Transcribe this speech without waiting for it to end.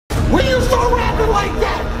like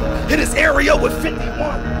that. Hit his area with 51.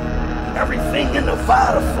 Everything in the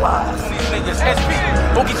Vada flies. These niggas, SP,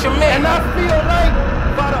 go get your man. And I feel like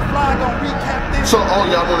Vada Fly gonna recap this. So, oh,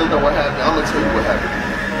 y'all wanna know what happened? I'm gonna tell you what happened.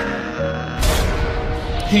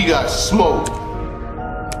 He got smoked.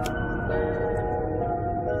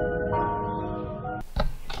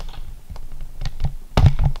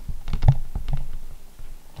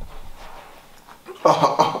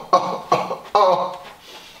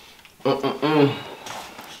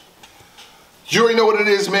 You already know what it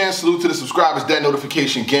is, man. Salute to the subscribers, that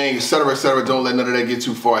notification gang, etc., etc. Don't let none of that get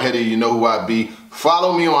too far ahead of you. You know who I be.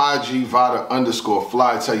 Follow me on IG,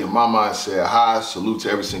 Vada_fly. Tell your mama I said hi. Salute to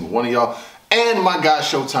every single one of y'all. And my guy,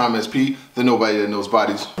 Showtime SP, the nobody that knows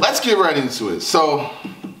bodies. Let's get right into it. So,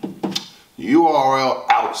 URL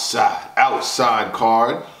outside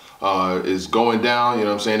card is going down, you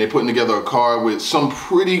know what I'm saying? They're putting together a card with some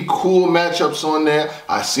pretty cool matchups on there.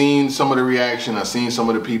 I've seen some of the reaction. I've seen some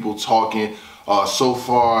of the people talking. So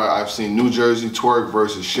far, I've seen New Jersey Twerk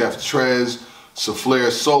versus Chef Trez, Souffleur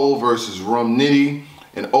Soul versus Rum Nitty,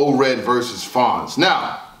 and O-Red versus Fonz.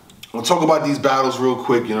 Now, I'll talk about these battles real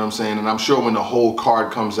quick, you know what I'm saying? And I'm sure when the whole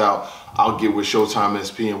card comes out, I'll get with Showtime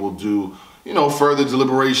SP and we'll do, you know, further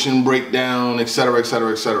deliberation, breakdown, etc.,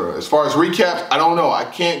 etc., etc. As far as recaps, I don't know. I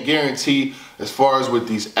can't guarantee as far as with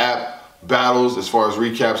these app battles, as far as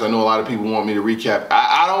recaps. I know a lot of people want me to recap.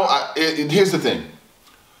 Here's the thing.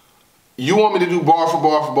 You want me to do bar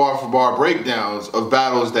for bar breakdowns of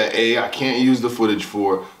battles that A, I can't use the footage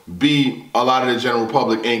for, B, a lot of the general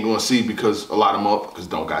public ain't gonna see because a lot of motherfuckers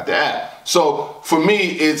don't got the app. So for me,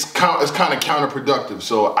 it's kind of counterproductive.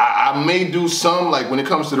 So I may do some, like when it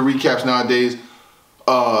comes to the recaps nowadays,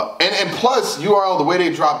 and plus URL, the way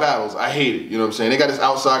they drop battles, I hate it. You know what I'm saying? They got this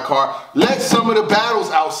outside card. Let some of the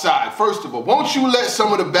battles outside. First of all, won't you let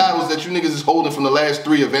some of the battles that you niggas is holding from the last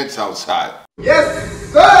 3 events outside?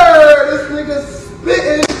 Yes, sir! This nigga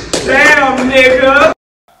spitting. Damn, nigga.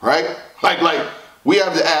 Right? Like, we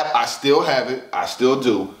have the app. I still have it. I still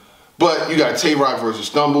do. But you got Tay-Rock versus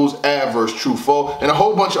Stumbles, Ab versus True Foe, and a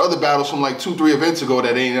whole bunch of other battles from like 2-3 events ago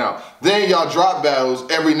that ain't out. Then y'all drop battles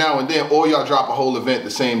every now and then, or y'all drop a whole event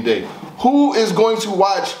the same day. Who is going to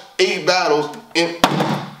watch 8 battles in...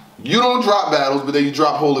 You don't drop battles, but then you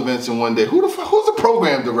drop whole events in one day. Who's the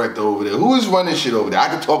program director over there? Who is running shit over there? I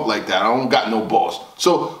can talk like that. I don't got no boss.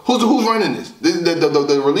 So who's running this?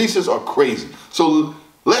 The releases are crazy. So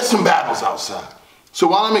let some battles outside. So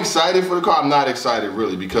while I'm excited for the card, I'm not excited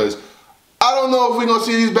really because I don't know if we're going to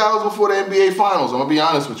see these battles before the NBA Finals. I'm going to be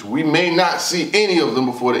honest with you. We may not see any of them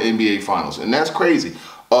before the NBA Finals, and that's crazy.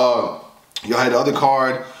 Y'all had the other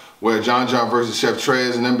card where John versus Chef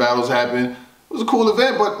Trez and them battles happened. It was a cool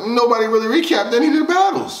event, but nobody really recapped any of the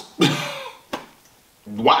battles.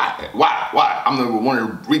 Why? I'm the one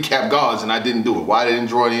to recap gods and I didn't do it. Why they didn't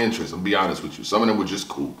draw any interest? I'll be honest with you. Some of them were just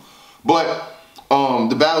cool. But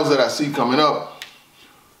the battles that I see coming up,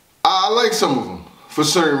 I like some of them for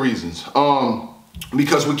certain reasons.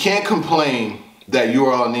 Because we can't complain that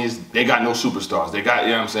URL they got no superstars. They got,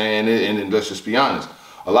 you know what I'm saying? And let's just be honest.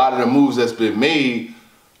 A lot of the moves that's been made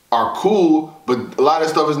are cool, but a lot of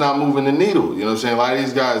stuff is not moving the needle. You know what I'm saying? A lot of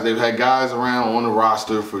these guys, they've had guys around on the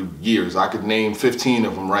roster for years. I could name 15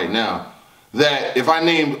 of them right now. That if I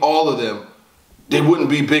named all of them, they wouldn't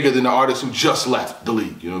be bigger than the artists who just left the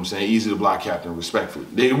league. You know what I'm saying? Easy to block captain, respectfully.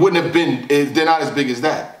 They wouldn't have been, they're not as big as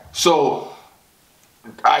that. So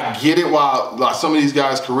I get it while some of these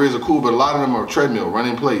guys' careers are cool, but a lot of them are treadmill,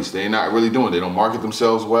 running place. They're not really doing it. They don't market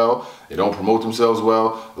themselves well. They don't promote themselves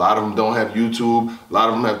well. A lot of them don't have YouTube. A lot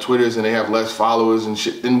of them have Twitters and they have less followers and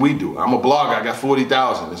shit than we do. I'm a blogger. I got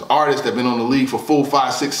 40,000. There's artists that have been on the league for 4,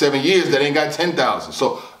 5, 6, 7 years that ain't got 10,000.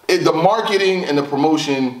 So the marketing and the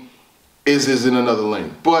promotion is in another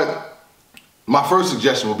lane. But my first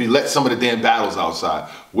suggestion would be let some of the damn battles outside.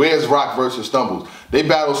 Where's Rock versus Stumbles? They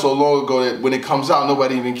battled so long ago that when it comes out,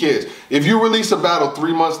 nobody even cares. If you release a battle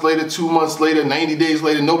 3 months later, 2 months later, 90 days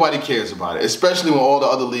later, nobody cares about it. Especially when all the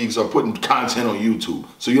other leagues are putting content on YouTube.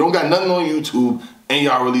 So you don't got nothing on YouTube and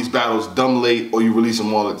y'all release battles dumb late or you release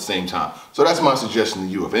them all at the same time. So that's my suggestion to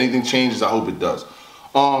you. If anything changes, I hope it does.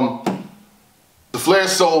 Souffleur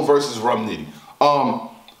Soul versus Rum Nitty.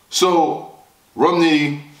 So Rum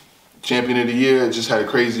Nitty, champion of the year, just had a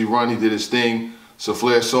crazy run. He did his thing.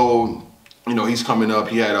 Souffleur Soul, you know, he's coming up.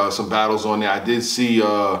 He had some battles on there. I did see,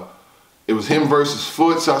 it was him versus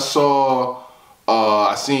Foots. I saw,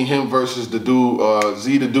 I seen him versus the dude,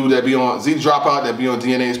 Z, the dude that be on, Z Dropout that be on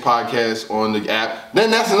DNA's podcast on the app.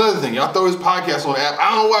 Then that's another thing. Y'all throw his podcast on the app.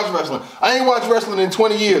 I don't watch wrestling. I ain't watched wrestling in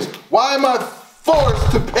 20 years. Why am I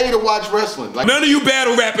forced to pay to watch wrestling. Like, none of you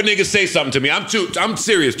battle rapping niggas say something to me. I'm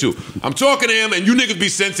serious too. I'm talking to him and you niggas be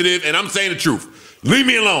sensitive and I'm saying the truth. Leave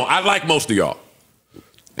me alone. I like most of y'all.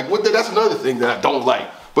 That's another thing that I don't like.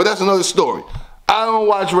 But that's another story. I don't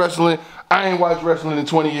watch wrestling. I ain't watched wrestling in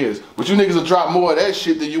 20 years. But you niggas will drop more of that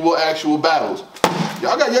shit than you will actual battles.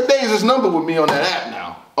 Y'all got your days' number with me on that app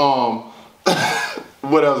now.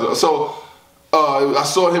 What else? So, I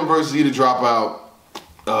saw him versus Zeta Dropout.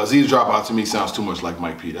 Zeta Dropout to me sounds too much like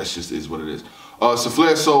Mike P. That's just is what it is.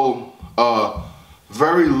 Souffleur Soul,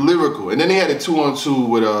 very lyrical. And then he had a 2-on-2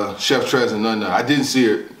 with Chef Trez and None. I didn't see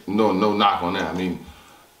it. No knock on that. I mean,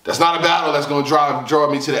 that's not a battle that's gonna draw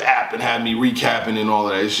me to the app and have me recapping and all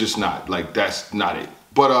of that. It's just not. Like, that's not it.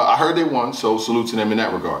 But I heard they won, so salute to them in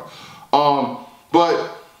that regard.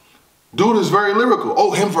 But dude is very lyrical.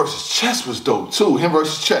 Oh, him versus Chess was dope too. Him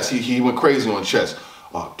versus Chess, he went crazy on Chess.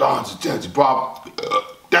 Don's Bob,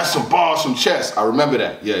 that's some bars from Chess. I remember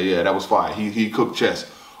that. Yeah, that was fire. He cooked Chess.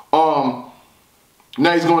 Now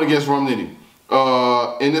he's going against Rum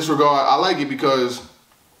Nitty. In this regard, I like it because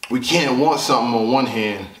we can't want something on one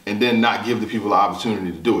hand and then not give the people the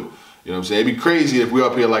opportunity to do it. You know what I'm saying? It'd be crazy if we're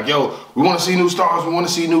up here like, yo, we want to see new stars, we want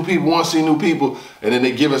to see new people, and then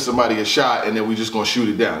they give us somebody a shot and then we just gonna shoot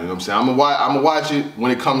it down. You know what I'm saying? I'm gonna watch it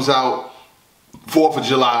when it comes out 4th of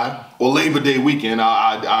July or Labor Day weekend.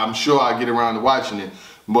 I'm sure I get around to watching it.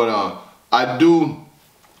 But I do,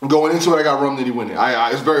 going into it, I got Rum Nitty winning.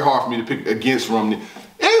 It's very hard for me to pick against Rum Nitty.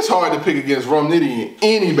 It's hard to pick against Rum Nitty in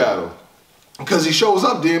any battle. Because he shows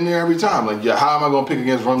up damn near every time. Like, yeah, how am I gonna pick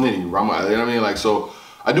against Rum Nitty? You know what I mean? Like, so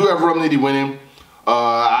I do have Rum Nitty winning.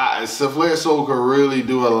 Souffleur Soul could really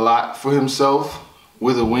do a lot for himself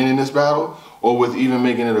with a win in this battle, or with even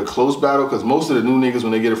making it a close battle. Because most of the new niggas,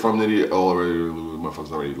 when they get it from Nitty,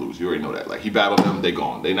 motherfuckers already lose. You already know that. Like, he battled them, they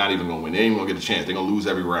gone. They not even gonna win. They ain't even gonna get a chance. They gonna lose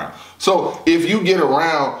every round. So if you get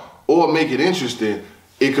around or make it interesting,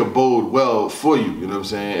 it could bode well for you, you know what I'm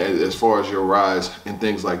saying, as far as your rise and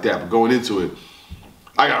things like that. But going into it,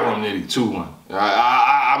 I got Rum Nitty 2-1.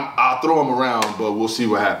 I'll throw him around, but we'll see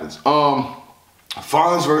what happens.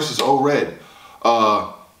 Fonz versus O-Red.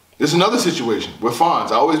 This is another situation with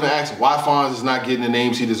Fonz. I always been asking why Fonz is not getting the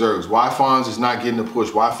names he deserves. Why Fonz is not getting the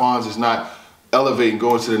push. Why Fonz is not elevating,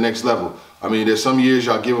 going to the next level. I mean, there's some years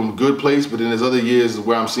y'all give him a good place, but then there's other years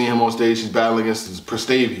where I'm seeing him on stage, he's battling against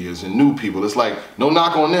Prestavias and new people. It's like, no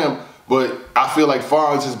knock on them, but I feel like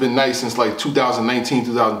Fonz has been nice since like 2019,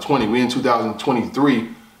 2020. We're in 2023,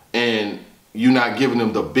 and you're not giving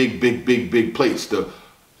him the big plates.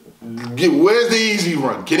 Where's the easy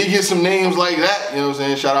run? Can he get some names like that? You know what I'm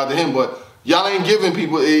saying? Shout out to him, but y'all ain't giving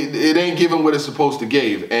people, it ain't giving what it's supposed to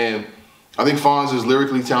give. And I think Fonz is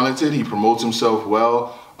lyrically talented. He promotes himself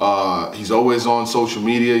well. He's always on social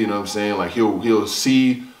media, you know what I'm saying? Like, he'll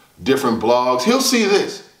see different blogs. He'll see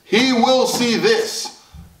this. He will see this.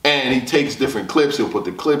 And he takes different clips. He'll put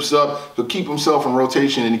the clips up. He'll keep himself in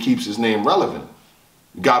rotation, and he keeps his name relevant.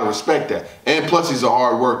 You gotta respect that. And plus, he's a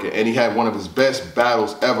hard worker, and he had one of his best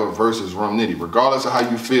battles ever versus Rum Nitty. Regardless of how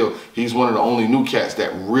you feel, he's one of the only new cats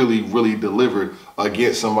that really delivered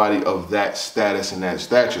against somebody of that status and that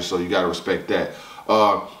stature. So you gotta respect that.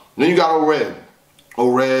 Then you got O-Red.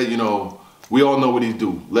 O-Red, you know, we all know what he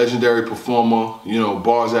do. Legendary performer, you know,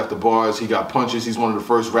 bars after bars. He got punches. He's one of the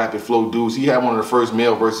first rapid flow dudes. He had one of the first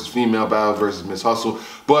male versus female battles versus Miss Hustle.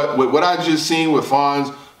 But with what I just seen with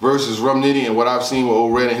Fonz versus Rum Nitty and what I've seen with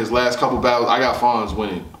O-Red in his last couple battles, I got Fonz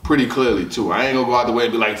winning pretty clearly too. I ain't gonna go out the way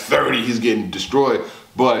and be like 30, he's getting destroyed.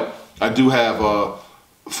 But I do have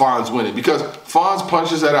Fonz winning because Fonz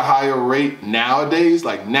punches at a higher rate nowadays.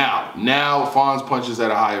 Like now Fonz punches at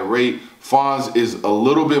a higher rate. Fonz is a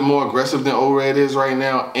little bit more aggressive than O-Red is right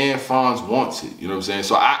now, and Fonz wants it. You know what I'm saying?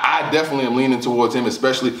 So I definitely am leaning towards him,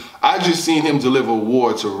 especially. I just seen him deliver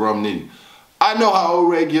war to Rum Nitty. I know how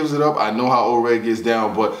O-Red gives it up. I know how O-Red gets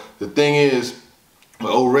down, but the thing is,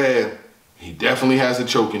 with O-Red, he definitely has a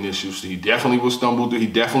choking issue. So he definitely will stumble through. He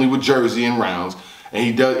definitely will Jerzey in rounds, and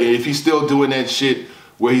he does. If he's still doing that shit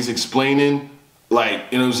where he's explaining,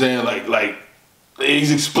 like, you know what I'm saying, like.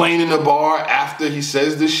 He's explaining the bar after he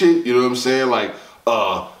says this shit, you know what I'm saying? Like,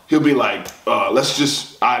 he'll be like, let's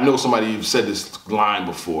just, I know somebody said this line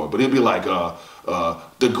before, but he'll be like,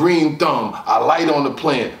 the green thumb, I light on the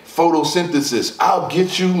plant, photosynthesis, I'll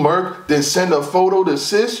get you, Merc, then send a photo to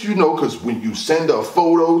sis, you know, because when you send a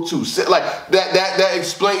photo to sis, like, that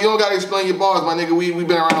explain, you don't gotta explain your bars, my nigga, we've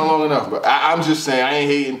been around long enough, but I'm just saying, I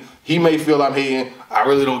ain't hating, he may feel I'm hating, I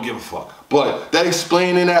really don't give a fuck. But that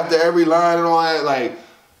explaining after every line and all that, like,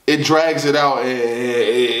 it drags it out.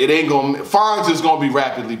 It ain't gonna, Fonz is gonna be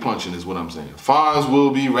rapidly punching is what I'm saying. Fonz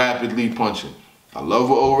will be rapidly punching. I love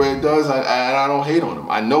what O-Red does, and I don't hate on him.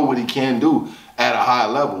 I know what he can do at a high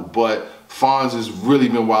level, but Fonz has really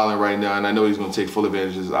been wilding right now, and I know he's going to take full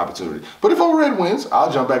advantage of this opportunity. But if O-Red wins,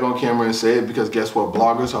 I'll jump back on camera and say it, because guess what?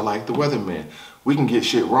 Bloggers are like the weatherman. We can get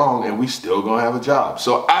shit wrong, and we still going to have a job.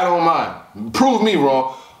 So I don't mind. Prove me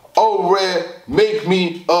wrong. O-Red, make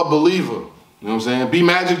me a believer. You know what I'm saying?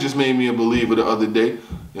 B-Magic just made me a believer the other day. You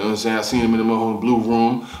know what I'm saying? I seen him in the motherfucking blue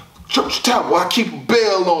room. Church tap, well, I keep a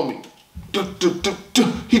bell on me.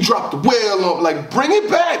 He dropped the whale on, like, bring it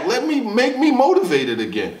back. Make me motivated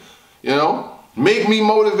again. You know? Make me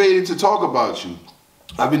motivated to talk about you.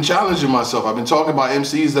 I've been challenging myself. I've been talking about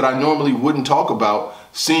MCs that I normally wouldn't talk about,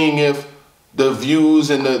 seeing if the views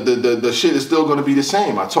and the shit is still gonna be the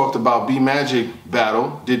same. I talked about B-Magic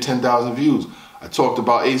battle, did 10,000 views. I talked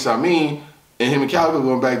about Ace Amin and him and Calico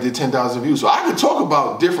going back, did 10,000 views. So I could talk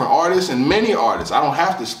about different artists and many artists. I don't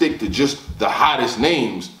have to stick to just the hottest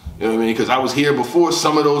names. You know what I mean? Because I was here before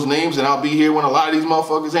some of those names, and I'll be here when a lot of these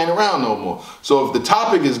motherfuckers ain't around no more. So if the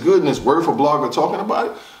topic is good and it's worth a blogger talking about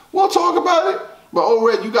it, we'll talk about it. But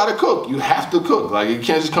O-Red, you gotta cook. You have to cook. Like, you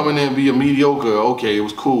can't just come in there and be a mediocre, okay, it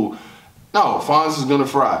was cool. No, Fonz is gonna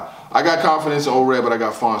fry. I got confidence in O-Red, but I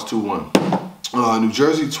got Fonz 2-1. New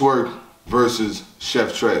Jersey Twerk versus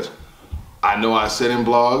Chef Trez. I know I said in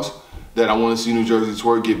blogs that I want to see New Jersey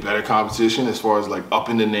Twerk get better competition as far as like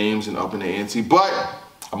upping the names and upping the ante, but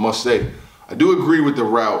I must say, I do agree with the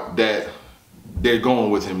route that they're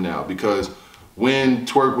going with him now, because when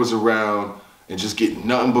Twerk was around and just getting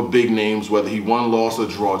nothing but big names, whether he won, lost, or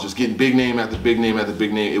draw, just getting big name after big name after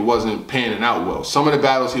big name, it wasn't panning out well. Some of the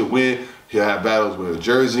battles he'll win, he'll have battles with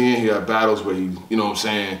Jerzey, he'll have battles where he, you know what I'm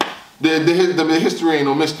saying, the history ain't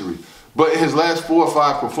no mystery. But his last 4 or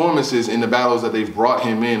 5 performances in the battles that they've brought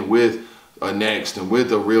him in with Next and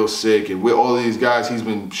with a Real Sick and with all of these guys, he's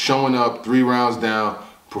been showing up 3 rounds down,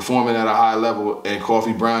 performing at a high level, and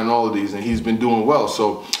Coffee Brown and all of these, and he's been doing well.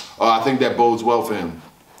 So I think that bodes well for him.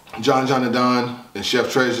 John and Don and Chef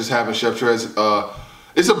Trez, just having Chef Trez,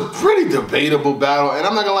 it's a pretty debatable battle, and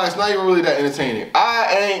I'm not gonna lie, it's not even really that entertaining.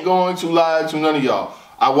 I ain't going to lie to none of y'all.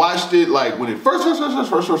 I watched it like when it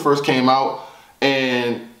first came out,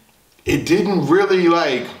 and it didn't really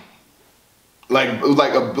like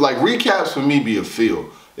recaps for me be a feel.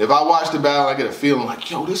 If I watch the battle, I get a feeling like,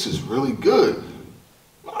 yo, this is really good.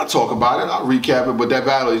 I'll talk about it, I'll recap it, but that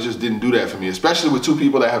battle, it just didn't do that for me, especially with 2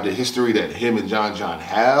 people that have the history that him and John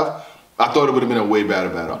have. I thought it would have been a way better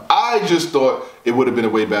battle. I just thought it would have been a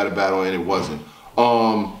way better battle, and it wasn't.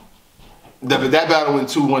 That battle went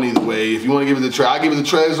 2-1 either way. If you want to give it to Trez, I give it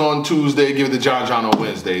to Trez on Tuesday, give it to John on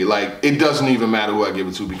Wednesday. Like, it doesn't even matter who I give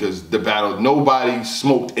it to, because the battle, nobody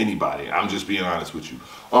smoked anybody. I'm just being honest with you.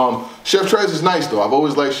 Chef Trez is nice though. I've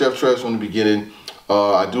always liked Chef Trez from the beginning.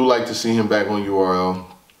 I do like to see him back on URL.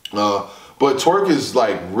 But Twerk is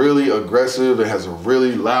like really aggressive and has a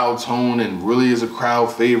really loud tone and really is a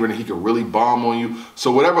crowd favorite, and he can really bomb on you.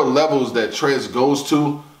 So whatever levels that Trez goes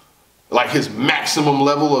to, like his maximum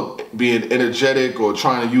level of being energetic or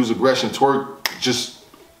trying to use aggression, Twerk just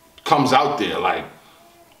comes out there like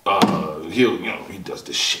he does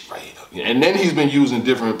this shit right here. And then he's been using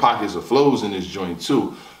different pockets of flows in his joint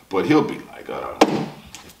too. But he'll be like,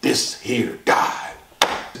 if this here died.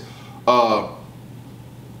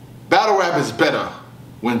 Battle rap is better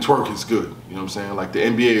when Twerk is good. You know what I'm saying? Like the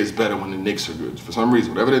NBA is better when the Knicks are good. For some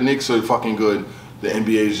reason, whenever the Knicks are fucking good, the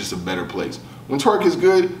NBA is just a better place. When Twerk is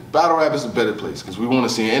good, battle rap is a better place because we want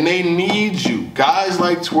to see it. And they need you. Guys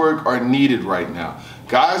like Twerk are needed right now.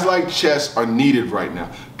 Guys like Chess are needed right now.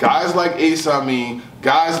 Guys like Ace Amin,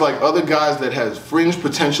 guys like other guys that has fringe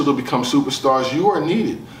potential to become superstars, you are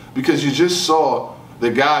needed. Because you just saw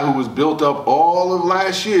the guy who was built up all of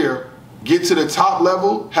last year get to the top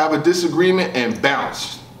level, have a disagreement, and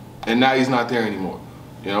bounce. And now he's not there anymore,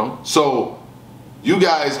 you know? So you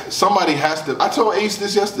guys, somebody has to, I told Ace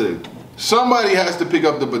this yesterday, somebody has to pick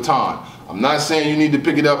up the baton. I'm not saying you need to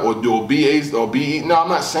pick it up or be Ace or be, no, I'm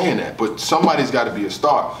not saying that, but somebody's got to be a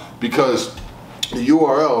star, because the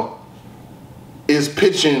URL is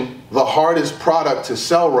pitching the hardest product to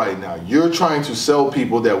sell right now. You're trying to sell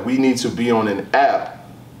people that we need to be on an app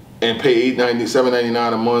and pay $8.90,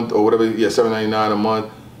 $7.99 a month or whatever, yeah, $7.99 a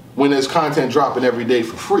month, when there's content dropping every day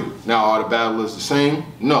for free. Now, are the battlers the same?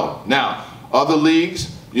 No. Now, other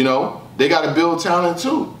leagues, you know, they got to build talent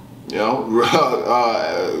too. You know,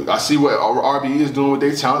 I see what RBE is doing with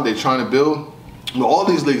their talent. They're trying to build. All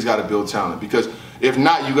these leagues got to build talent, because if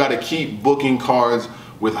not, you got to keep booking cards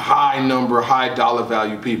with high number, high dollar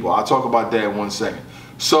value people. I'll talk about that in 1 second.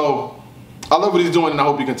 So I love what he's doing, and I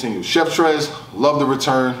hope he continues. Chef Trez, love the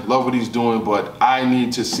return, love what he's doing, but I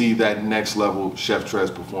need to see that next level Chef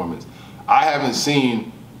Trez performance. I haven't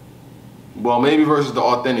seen, well, maybe versus the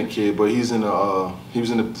Authentic Kid, but he was in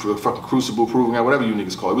the fucking Crucible Proving Out, whatever you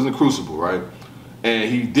niggas call it. It was in the Crucible, right? And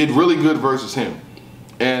he did really good versus him.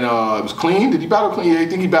 And it was clean. Did he battle clean? Yeah, I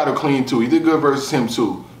think he battled clean too. He did good versus him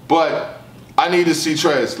too. But I need to see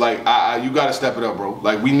Trez. Like, you gotta step it up, bro.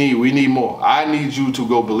 Like, we need more. I need you to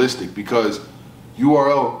go ballistic because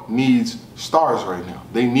URL needs stars right now.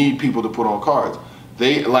 They need people to put on cards.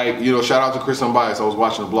 They, like, you know, shout out to Chris Unbiased. I was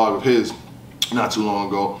watching a blog of his not too long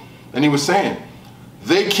ago, and he was saying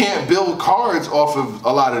they can't build cards off of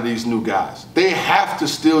a lot of these new guys. They have to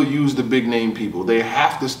still use the big name people. They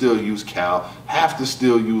have to still use Cal, have to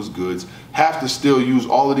still use Goods, have to still use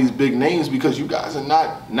all of these big names because you guys are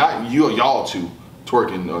not y'all two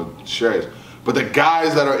twerking or Shreds, but the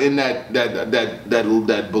guys that are in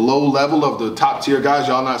that below level of the top tier guys,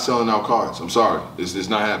 y'all not selling out cards. I'm sorry, it's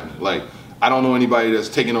not happening. Like, I don't know anybody that's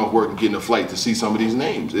taking off work and getting a flight to see some of these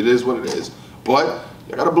names. It is what it is. But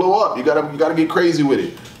you gotta blow up. You gotta get crazy with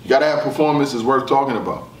it. You gotta have performances worth talking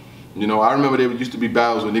about. You know, I remember there used to be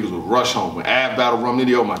battles when niggas would rush home. When Av battled Rum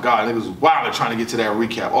Nitty, oh my God, niggas was wild trying to get to that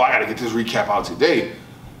recap. Oh, I gotta get this recap out today.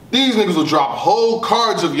 These niggas will drop whole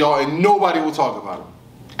cards of y'all and nobody will talk about them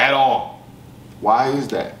at all. Why is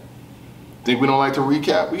that? Think we don't like to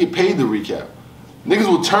recap? We get paid to recap. Niggas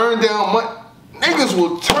will turn down money. Niggas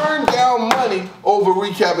will turn down money over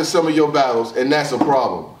recapping some of your battles, and that's a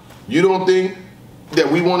problem. You don't think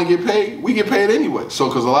that we want to get paid? We get paid anyway. So,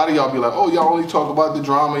 because a lot of y'all be like, oh, y'all only talk about the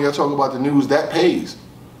drama, y'all talk about the news, that pays.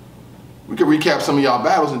 We could recap some of y'all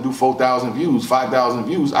battles and do 4,000 views, 5,000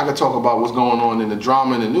 views. I could talk about what's going on in the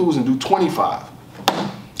drama and the news and do 25.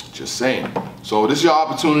 Just saying. So this is your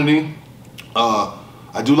opportunity.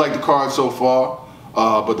 I do like the card so far.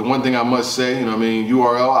 But the one thing I must say, you know what I mean,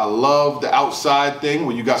 URL, I love the outside thing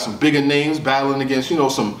where you got some bigger names battling against, you know,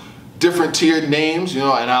 some different tiered names, you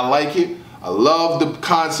know, and I like it. I love the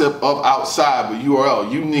concept of outside, but URL,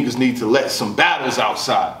 you niggas need to let some battles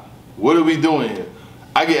outside. What are we doing here?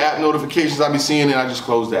 I get app notifications, I be seeing it, I just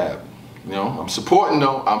close the app. You know, I'm supporting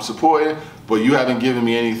though, I'm supporting, but you haven't given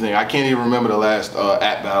me anything. I can't even remember the last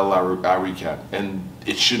app battle I recapped, and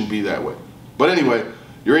it shouldn't be that way. But anyway,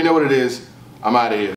 you already know what it is. I'm out of here.